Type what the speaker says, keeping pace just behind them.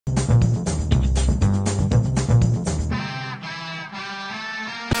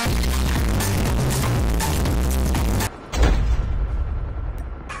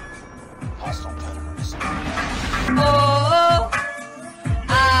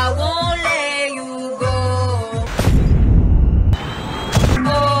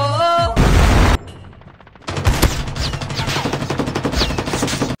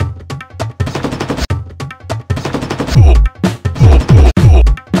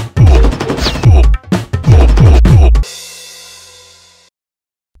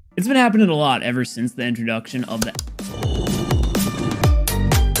It's been happening a lot ever since the introduction of the...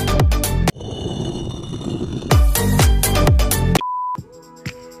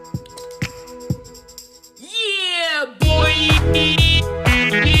 Yeah, boy!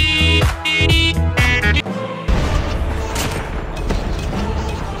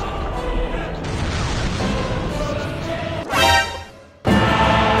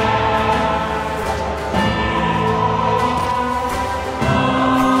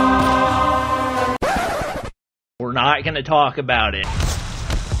 We're not gonna talk about it.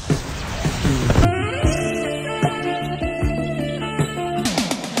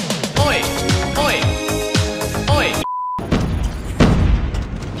 Oi! Oi! Oi!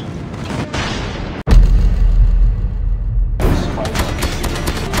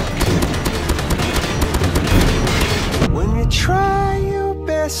 When you try your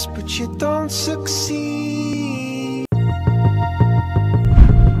best but you don't succeed.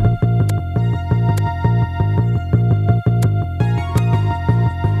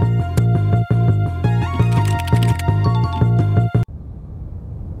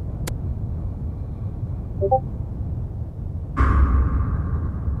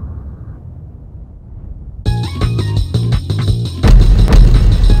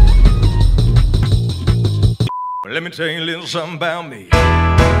 Well, let me tell you a little something about me.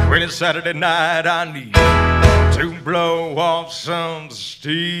 When it's Saturday night, I need to blow off some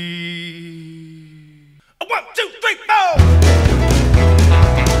steam. 1, 2, 3, 4.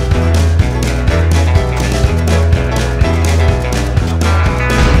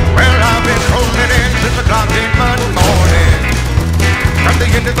 Well, I've been rolling in since the clock came Monday morning. From the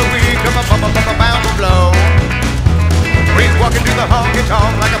end of the week, I'm about to blow. Breeze walking through the honky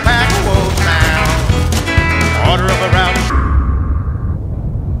tonk like a pack of wolves now. Order of around.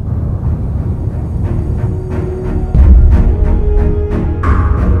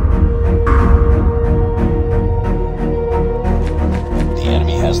 The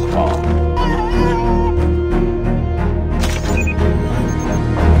enemy has the bomb.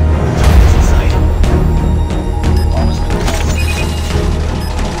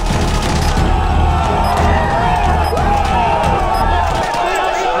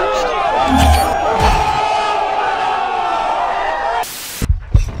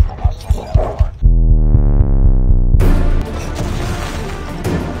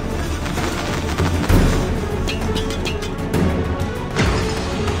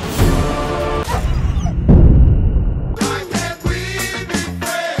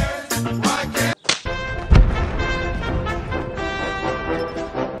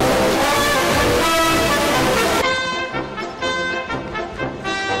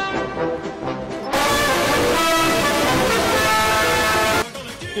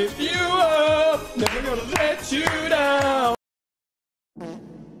 If you up, never gonna let you down.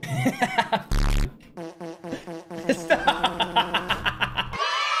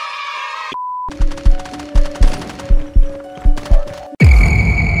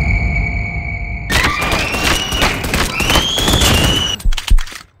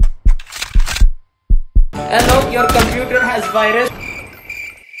 Hello, your computer has virus.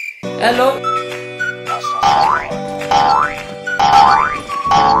 Hello.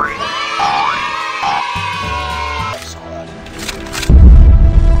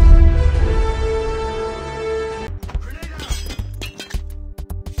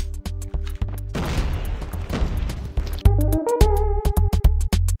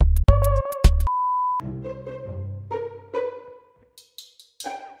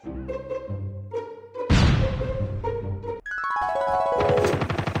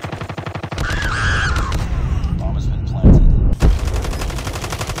 Bomb has been planted.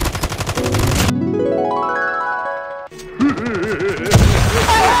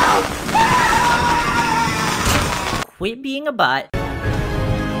 Quit being a butt.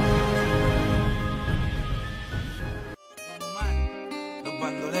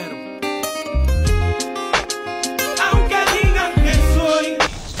 Aunque digan que soy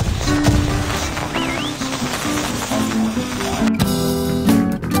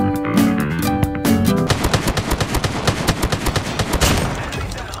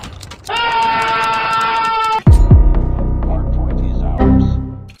Hardpoint is ours.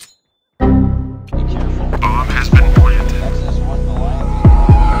 Be careful. Bomb has been planted. Texas, one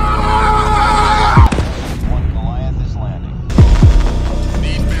Goliath is landing.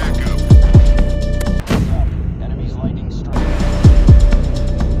 Need backup. Enemy's lightning strike.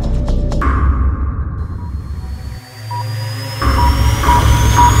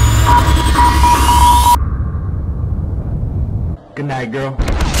 Good night, girl.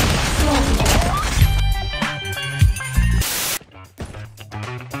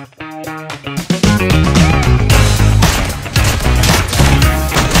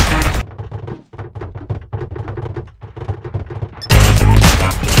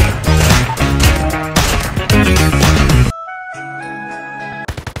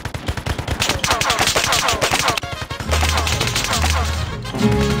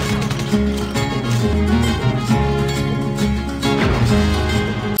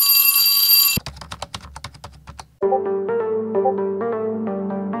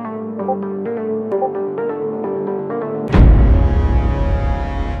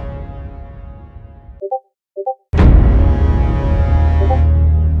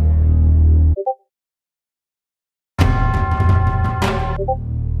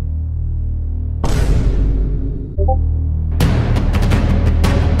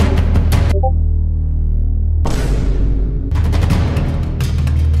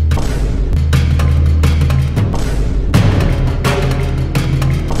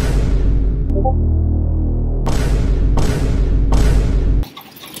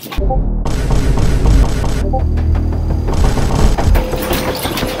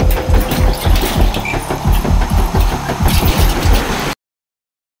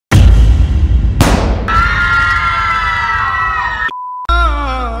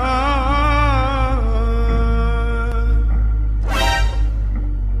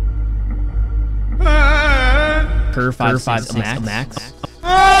 Curve 5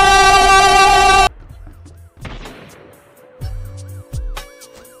 max.